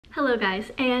Hello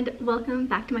guys, and welcome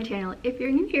back to my channel. If you're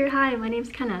new here, hi, my name's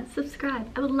Kenna. Subscribe.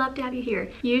 I would love to have you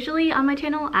here. Usually on my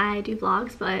channel I do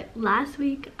vlogs, but last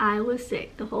week I was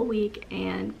sick the whole week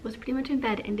and was pretty much in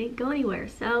bed and didn't go anywhere,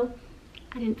 so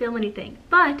I didn't film anything.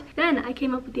 But then I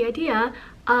came up with the idea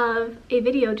of a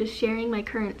video just sharing my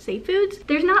current safe foods.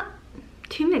 There's not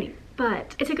too many,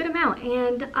 but it's a good amount,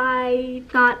 and I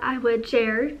thought I would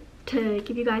share to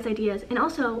give you guys ideas. And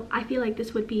also I feel like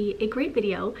this would be a great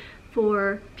video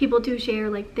for people to share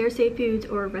like their safe foods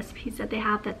or recipes that they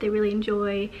have that they really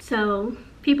enjoy, so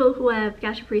people who have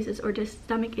gastroparesis or just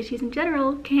stomach issues in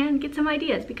general can get some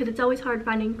ideas, because it's always hard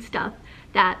finding stuff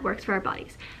that works for our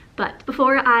bodies. But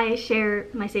before I share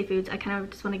my safe foods, I kind of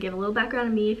just want to give a little background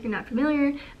on me if you're not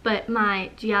familiar. But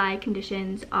my GI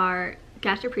conditions are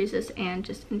gastroparesis and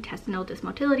just intestinal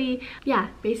dysmotility. Yeah,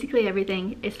 basically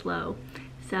everything is slow.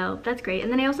 So that's great.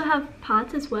 And then I also have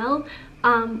POTS as well,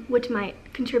 which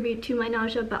might contribute to my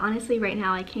nausea, but honestly right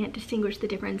now I can't distinguish the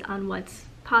difference on what's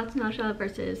POTS nausea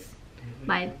versus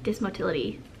my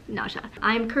dysmotility nausea.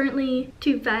 I'm currently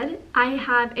tube fed. I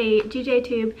have a GJ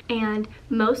tube and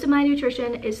most of my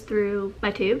nutrition is through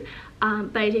my tube,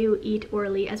 but I do eat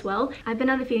orally as well. I've been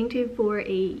on the feeding tube for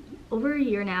over a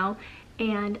year now,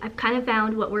 and I've kind of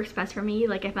found what works best for me.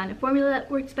 Like, I found a formula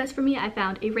that works best for me, I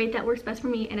found a rate that works best for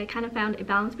me, and I kind of found a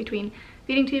balance between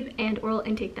feeding tube and oral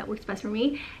intake that works best for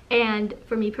me. And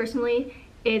for me personally,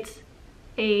 it's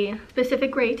a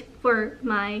specific rate for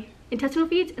my intestinal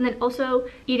feeds, and then also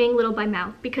eating little by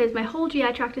mouth, because my whole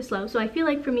GI tract is slow. So I feel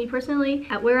like for me personally,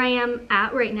 at where I am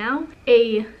at right now,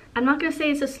 I'm not gonna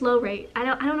say it's a slow rate. I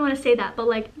don't know how to say that, but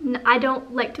like, I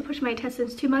don't like to push my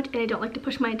intestines too much, and I don't like to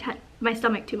push my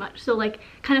stomach too much. So like,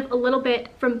 kind of a little bit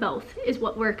from both is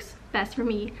what works best for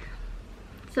me.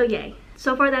 So yay.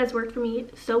 So far that has worked for me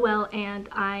so well, and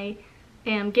I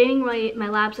am gaining weight. My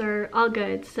labs are all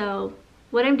good, so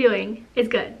what I'm doing is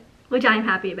good, which I'm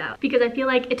happy about, because I feel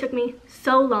like it took me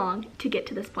so long to get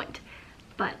to this point.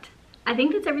 But I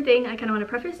think that's everything I kind of want to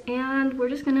preface, and we're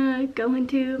just gonna go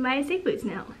into my safe foods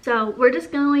now. So we're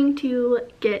just going to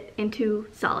get into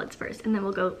solids first, and then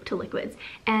we'll go to liquids.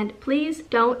 And please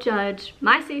don't judge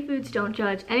my safe foods, don't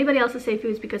judge anybody else's safe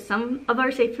foods, because some of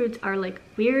our safe foods are like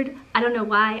weird. I don't know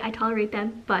why I tolerate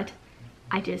them, but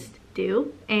I just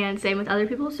do, and same with other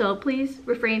people. So please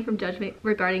refrain from judgment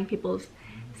regarding people's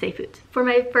safe foods. For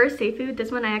my first safe food, this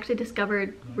one I actually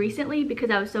discovered recently, because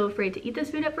I was so afraid to eat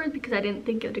this food at first because I didn't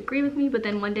think it would agree with me, but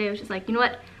then one day I was just like, you know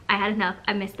what, I had enough,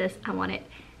 I missed this, I want it.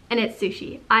 And it's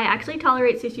sushi. I actually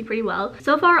tolerate sushi pretty well.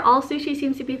 So far all sushi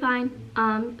seems to be fine.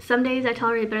 Some days I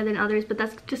tolerate it better than others, but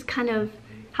that's just kind of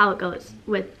how it goes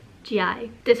with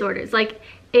GI disorders. Like,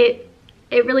 it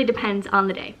really depends on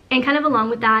the day. And kind of along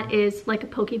with that is like a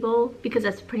poke bowl, because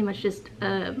that's pretty much just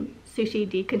sushi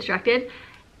deconstructed,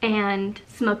 and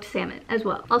smoked salmon as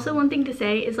well. Also, one thing to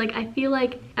say is, like, I feel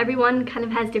like everyone kind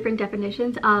of has different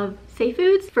definitions of safe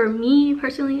foods. For me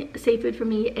personally, a safe food for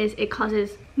me is it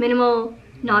causes minimal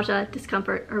nausea,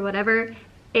 discomfort, or whatever.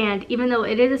 And even though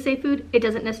it is a safe food, it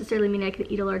doesn't necessarily mean I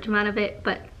can eat a large amount of it,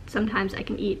 but sometimes I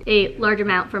can eat a large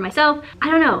amount for myself. I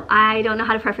don't know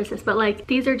how to preface this, but like,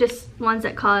 these are just ones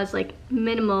that cause like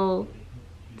minimal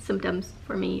symptoms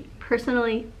for me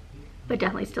personally, but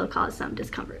definitely still cause some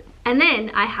discomfort. And then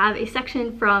I have a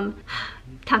section from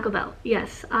Taco Bell.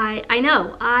 Yes, I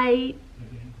know,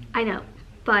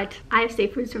 but I have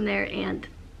safe foods from there and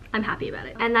I'm happy about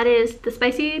it. And that is the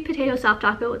spicy potato soft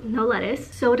taco with no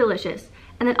lettuce. So delicious.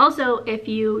 And then also, if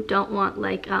you don't want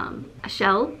like a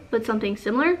shell, but something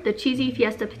similar, the cheesy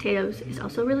fiesta potatoes is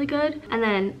also really good. And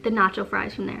then the nacho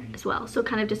fries from there as well. So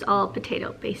kind of just all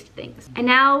potato based things. And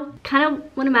now kind of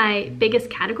one of my biggest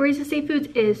categories of safe foods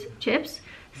is chips.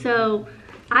 So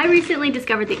I recently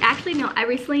discovered I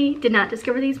recently did not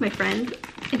discover these. My friend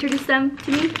introduced them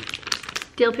to me.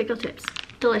 Dill pickle chips,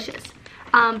 delicious.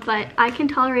 But I can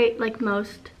tolerate like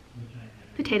most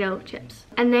potato chips.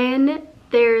 And then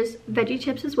there's veggie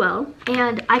chips as well,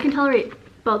 and I can tolerate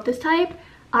both this type.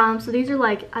 So these are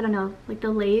like, I don't know, like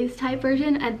the Lay's type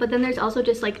version, but then there's also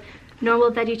just like normal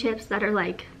veggie chips that are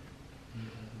like,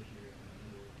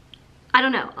 I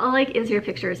don't know, I'll like insert a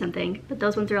picture or something, but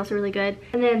those ones are also really good.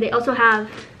 And then they also have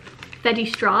veggie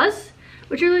straws,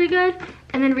 which are really good.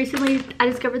 And then recently I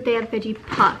discovered they have veggie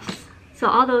puffs. So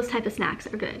all those type of snacks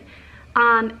are good.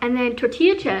 And then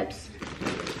tortilla chips,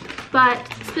 but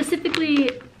specifically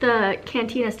the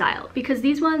cantina style, because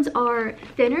these ones are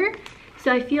thinner.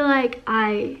 So I feel like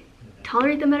I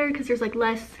tolerate them better because there's like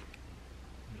less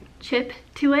chip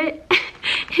to it,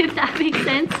 if that makes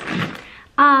sense.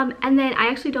 And then I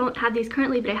actually don't have these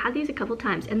currently, but I had these a couple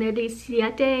times, and they're these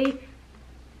Siete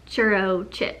churro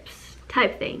chips.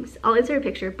 type things. I'll insert a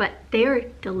picture, but they are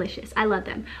delicious. I love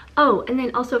them. Oh, and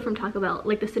then also from Taco Bell,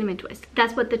 like the cinnamon twist.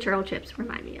 That's what the churro chips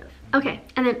remind me of. Okay,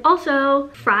 and then also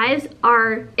fries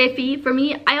are iffy for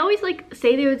me. I always like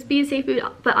say they would be a safe food,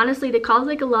 but honestly they cause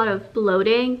like a lot of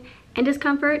bloating and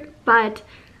discomfort, but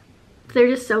they're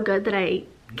just so good that I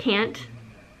can't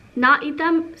not eat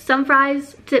them. Some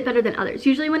fries sit better than others.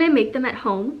 Usually when I make them at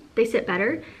home, they sit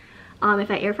better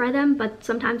if I air fry them, but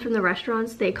sometimes from the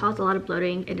restaurants, they cause a lot of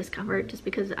bloating and discomfort just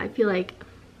because I feel like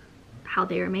how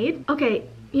they are made. Okay,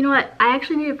 you know what? I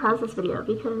actually need to pause this video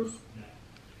because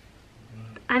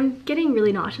I'm getting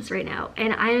really nauseous right now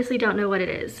and I honestly don't know what it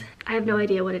is. I have no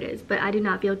idea what it is, but I do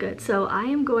not feel good. So I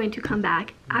am going to come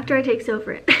back after I take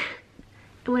Sofrit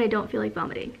and when I don't feel like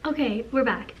vomiting. Okay, we're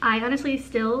back. I honestly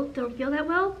still don't feel that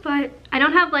well, but I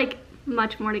don't have like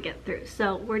much more to get through,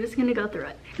 so we're just gonna go through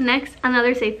it. Next,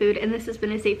 another safe food, and this has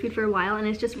been a safe food for a while, and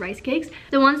it's just rice cakes.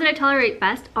 The ones that I tolerate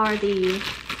best are the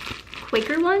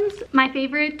Quaker ones. My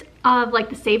favorite of like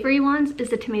the savory ones is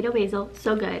the tomato basil,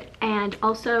 so good, and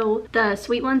also the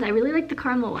sweet ones. I really like the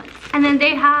caramel ones, and then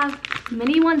they have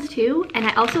mini ones too, and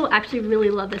I also actually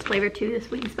really love this flavor too, the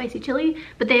sweet and spicy chili,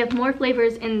 but they have more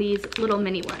flavors in these little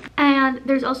mini ones. And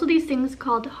there's also these things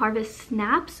called Harvest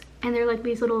Snaps, and they're like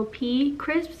these little pea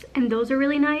crisps, and those are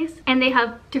really nice, and they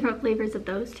have different flavors of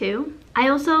those too. I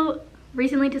also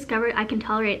recently discovered I can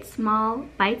tolerate small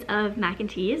bites of mac and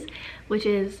cheese, which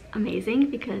is amazing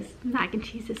because mac and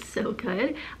cheese is so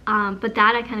good, but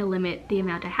that I kind of limit the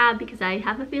amount I have because I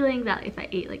have a feeling that if I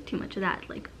ate like too much of that,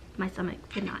 like my stomach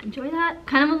would not enjoy that.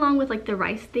 Kind of along with like the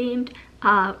rice themed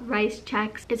rice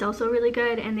Chex is also really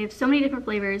good, and they have so many different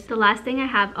flavors. The last thing I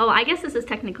have, oh, I guess this is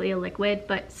technically a liquid,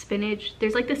 but spinach.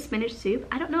 There's like this spinach soup.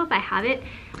 I don't know if I have it.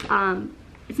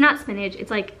 It's not spinach,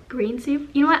 it's like green soup.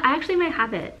 You know what, I actually might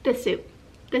have it. This soup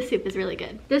is really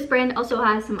good. This brand also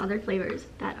has some other flavors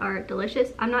that are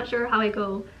delicious. I'm not sure how I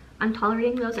go on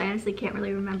tolerating those. I honestly can't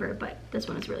really remember, but this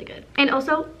one is really good. And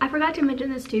also, I forgot to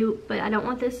mention this too, but I don't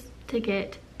want this to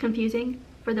get confusing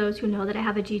for those who know that I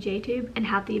have a GJ tube and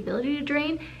have the ability to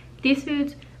drain. These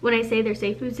foods, when I say they're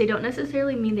safe foods, they don't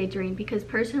necessarily mean they drain, because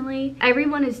personally,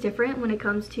 everyone is different when it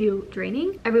comes to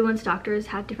draining. Everyone's doctors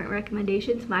have different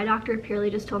recommendations. My doctor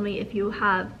purely just told me if you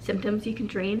have symptoms, you can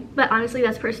drain. But honestly,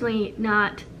 that's personally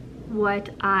not what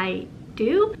I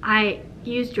do. I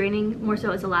use draining more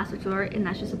so as a last resort, and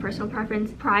that's just a personal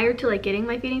preference. Prior to like getting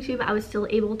my feeding tube, I was still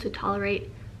able to tolerate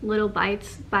little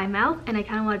bites by mouth, and I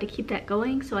kind of wanted to keep that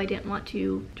going, so I didn't want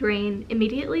to drain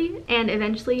immediately. And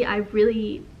eventually I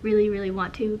really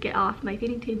want to get off my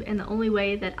feeding tube, and the only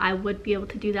way that I would be able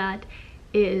to do that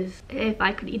is if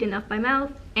I could eat enough by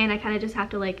mouth, and I kind of just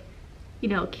have to like, you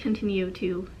know, continue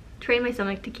to train my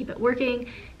stomach to keep it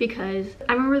working. Because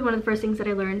I remember one of the first things that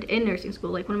I learned in nursing school,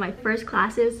 like one of my first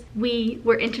classes, we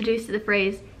were introduced to the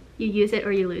phrase, you use it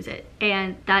or you lose it,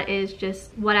 and that is just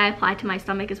what I apply to my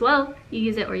stomach as well. You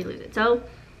use it or you lose it. So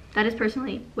that is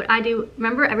personally what I do.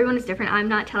 Remember, everyone is different. I'm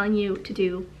not telling you to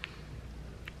do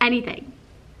anything.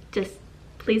 Just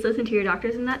please listen to your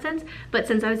doctors in that sense. But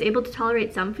since I was able to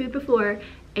tolerate some food before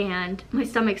and my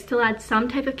stomach still had some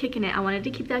type of kick in it, I wanted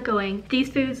to keep that going. These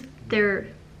foods, they're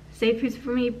safe foods for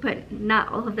me, but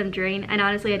not all of them drain, and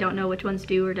honestly I don't know which ones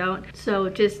do or don't. So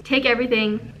just take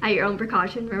everything at your own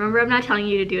precaution. Remember, I'm not telling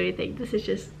you to do anything. This is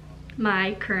just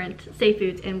my current safe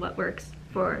foods and what works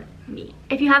for me.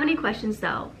 If you have any questions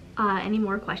though, any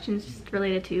more questions just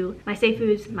related to my safe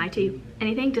foods, my tube,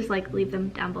 anything, just like leave them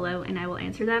down below and I will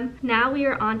answer them. Now we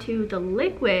are on to the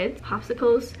liquids.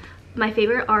 Popsicles, my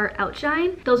favorite are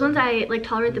Outshine. Those ones I like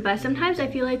tolerate the best. Sometimes I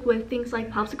feel like with things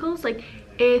like popsicles, like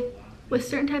if with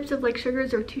certain types of like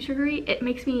sugars or too sugary, it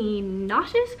makes me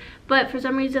nauseous, but for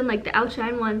some reason like the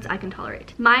Outshine ones I can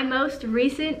tolerate. My most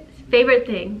recent favorite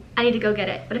thing, I need to go get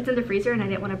it, but it's in the freezer and I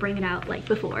didn't want to bring it out like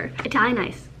before. Italian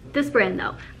Ice. This brand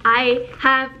though, I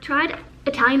have tried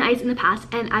Italian Ice in the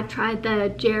past, and I've tried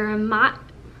the Jeremiah.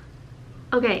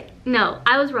 Okay, no,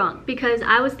 I was wrong, because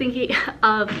I was thinking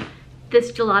of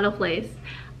this gelato place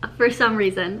for some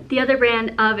reason. The other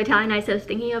brand of Italian Ice I was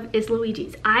thinking of is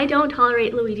Luigi's. I don't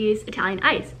tolerate Luigi's Italian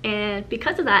Ice, and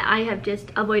because of that I have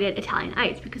just avoided Italian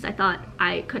Ice because I thought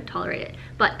I couldn't tolerate it.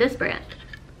 But this brand,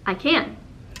 I can.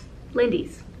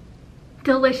 Lindy's.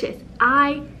 Delicious.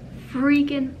 I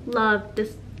freaking love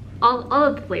this. All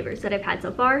of the flavors that I've had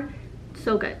so far,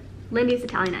 so good. Lindy's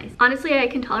Italian Ice. Honestly, I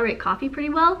can tolerate coffee pretty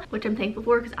well, which I'm thankful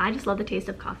for because I just love the taste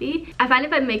of coffee. I find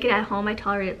if I make it at home, I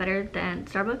tolerate it better than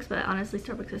Starbucks, but honestly,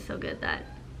 Starbucks is so good that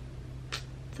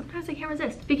sometimes I can't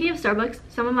resist. Speaking of Starbucks,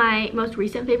 some of my most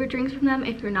recent favorite drinks from them,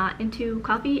 if you're not into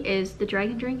coffee, is the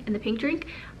dragon drink and the pink drink.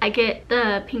 I get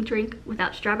the pink drink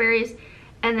without strawberries,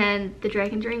 And then the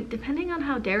dragon drink, depending on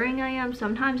how daring I am,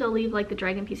 sometimes I'll leave like the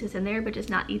dragon pieces in there but just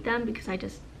not eat them because I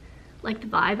just like the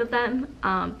vibe of them.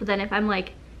 But then if I'm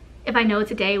like, if I know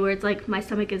it's a day where it's like my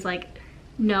stomach is like,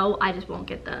 no, I just won't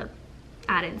get the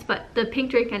add-ins. But the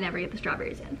pink drink, I never get the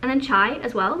strawberries in. And then chai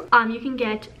as well. You can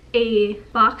get a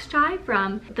box chai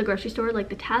from the grocery store, like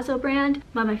the Tazo brand.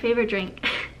 But my favorite drink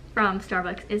from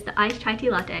Starbucks is the iced chai tea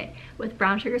latte with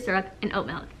brown sugar syrup and oat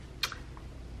milk.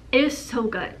 It is so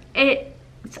good.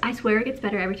 I swear it gets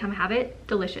better every time I have it.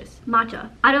 Delicious. Matcha.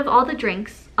 Out of all the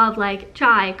drinks of like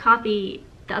chai, coffee,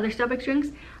 the other Starbucks drinks,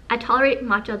 I tolerate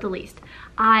matcha the least.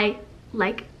 I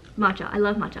like matcha. I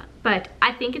love matcha. But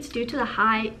I think it's due to the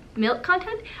high milk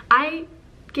content. I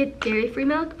get dairy-free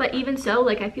milk, but even so,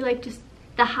 like I feel like just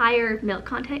the higher milk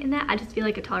content in that, I just feel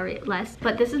like I tolerate it less.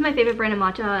 But this is my favorite brand of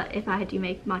matcha if I do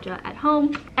make matcha at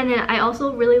home. And then I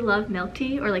also really love milk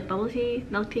tea, or like bubble tea,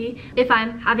 milk tea. If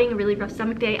I'm having a really rough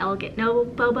stomach day, I'll get no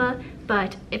boba.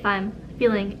 But if I'm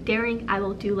feeling daring, I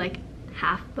will do like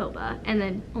half boba and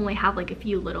then only have like a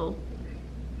few little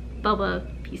boba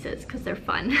pieces because they're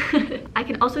fun. I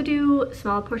can also do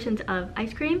small portions of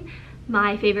ice cream.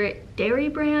 My favorite dairy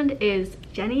brand is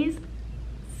Jenny's.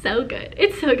 So good.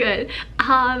 It's so good.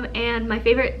 And my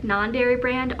favorite non-dairy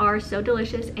brand are So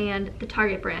Delicious and the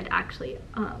Target brand, actually.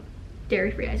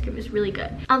 Dairy-free ice cream is really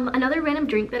good. Another random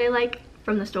drink that I like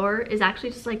from the store is actually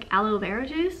just like aloe vera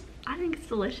juice. I think it's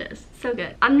delicious. So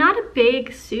good. I'm not a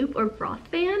big soup or broth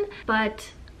fan,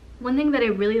 but one thing that I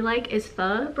really like is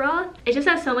pho broth. It just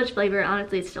has so much flavor.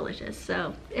 Honestly, it's delicious.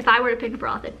 So if I were to pick a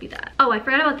broth, it'd be that. Oh, I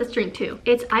forgot about this drink too.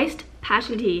 It's iced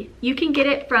passion tea. You can get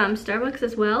it from Starbucks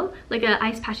as well, like a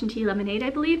iced passion tea lemonade,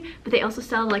 I believe, but they also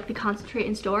sell like the concentrate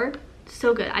in store.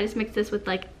 So good. I just mix this with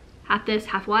like half this,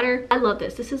 half water. I love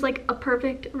this. This is like a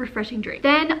perfect refreshing drink.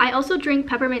 Then I also drink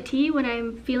peppermint tea when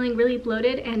I'm feeling really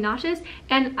bloated and nauseous,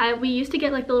 and we used to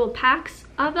get like the little packs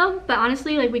of them, but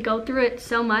honestly like we go through it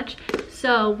so much,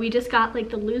 so we just got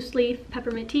like the loose leaf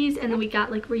peppermint teas, and then we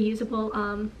got like reusable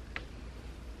I'm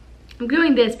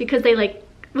doing this because they like,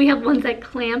 we have ones that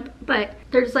clamp, but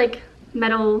there's like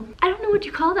metal, I don't know what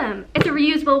you call them. It's a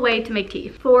reusable way to make tea.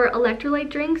 For electrolyte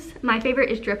drinks, my favorite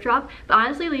is Drip Drop, but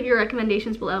honestly leave your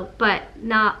recommendations below, but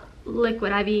not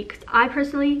liquid IV, because I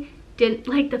personally didn't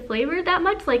like the flavor that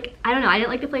much. Like, I don't know, I didn't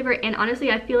like the flavor, and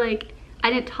honestly I feel like I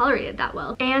didn't tolerate it that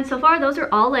well. And so far those are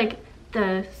all like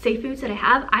the safe foods that I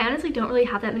have. I honestly don't really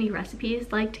have that many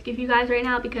recipes like to give you guys right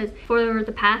now, because for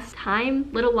the past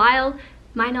little while,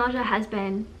 my nausea has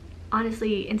been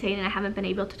honestly insane, and I haven't been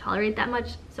able to tolerate that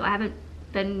much, so I haven't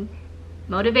been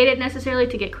motivated necessarily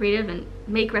to get creative and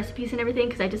make recipes and everything,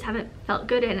 because I just haven't felt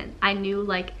good, and I knew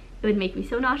like it would make me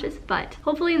so nauseous. But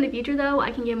hopefully in the future though,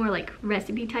 I can get more like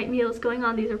recipe type meals going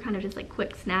on. These are kind of just like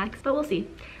quick snacks, but we'll see.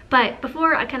 But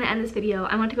before I kind of end this video,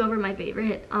 I want to go over my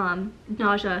favorite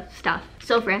nausea stuff.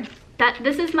 So friends,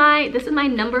 this is my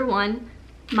number one.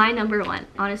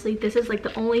 Honestly, this is like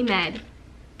the only med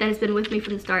that has been with me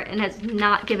from the start and has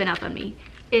not given up on me.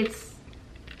 It's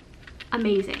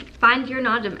amazing. Find your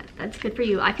nausea med. That's good for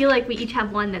you. I feel like we each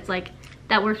have one that's like,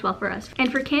 that works well for us.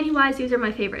 And for candy wise, these are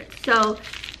my favorites. So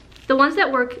the ones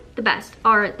that work the best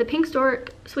are the Pink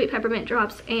Stork Sweet Peppermint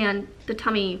Drops and the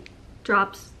Tummy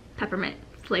Drops Peppermint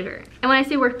flavor. And when I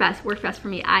say work best for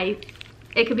me,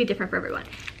 it could be different for everyone.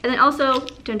 And then also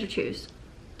Ginger Chews.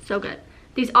 So good.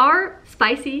 These are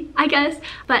spicy, I guess,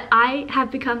 but I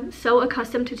have become so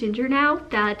accustomed to ginger now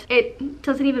that it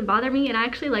doesn't even bother me, and I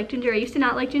actually like ginger. I used to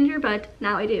not like ginger, but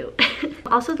now I do.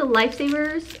 Also, the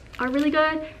Lifesavers are really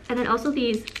good, and then also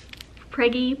these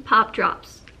Preggy Pop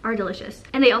Drops are delicious,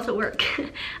 and they also work.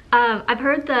 I've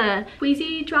heard the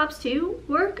Queasy Drops too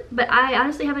work, but I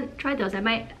honestly haven't tried those. I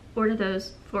might order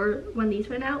those for when these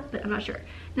went out, but I'm not sure.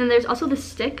 And then there's also the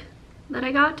stick that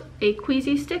I got, a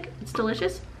Queasy stick. It's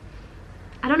delicious.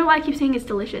 I don't know why I keep saying it's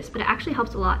delicious, but it actually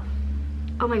helps a lot.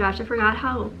 Oh my gosh, I forgot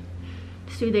how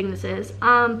soothing this is.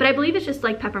 But I believe it's just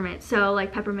like peppermint, so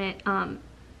like peppermint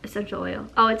essential oil.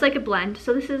 Oh, it's like a blend.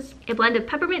 So this is a blend of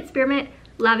peppermint, spearmint,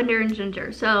 lavender, and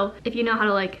ginger. So if you know how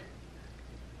to like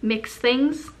mix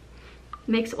things,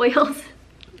 mix oils,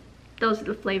 those are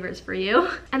the flavors for you.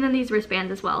 And then these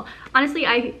wristbands as well. Honestly,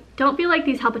 I don't feel like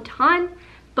these help a ton,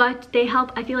 but they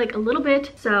help, I feel like, a little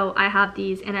bit. So I have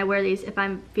these, and I wear these if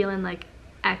I'm feeling like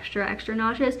extra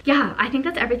nauseous. Yeah, I think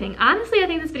that's everything. Honestly, I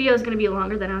think this video is going to be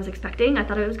longer than I was expecting. I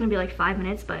thought it was going to be like 5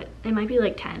 minutes, but it might be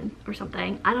like 10 or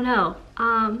something. I don't know.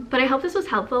 But I hope this was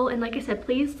helpful, and like I said,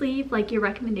 please leave like your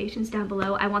recommendations down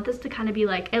below. I want this to kind of be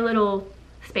like a little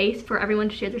space for everyone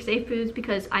to share their safe foods,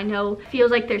 because I know it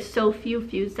feels like there's so few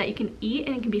foods that you can eat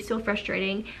and it can be so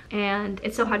frustrating and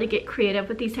it's so hard to get creative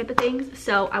with these type of things.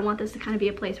 So I want this to kind of be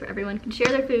a place where everyone can share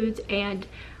their foods and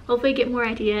hopefully get more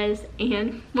ideas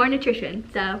and more nutrition.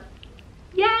 So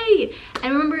yay!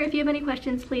 And remember, if you have any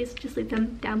questions, please just leave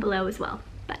them down below as well.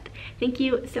 But thank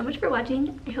you so much for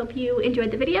watching. I hope you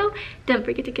enjoyed the video. Don't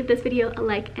forget to give this video a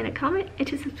like and a comment, and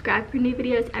to subscribe for new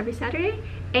videos every Saturday.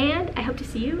 And I hope to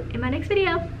see you in my next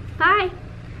video. Bye!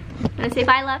 Wanna say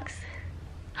bye, Lux?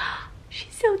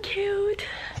 She's so cute.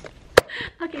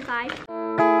 Okay,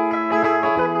 bye.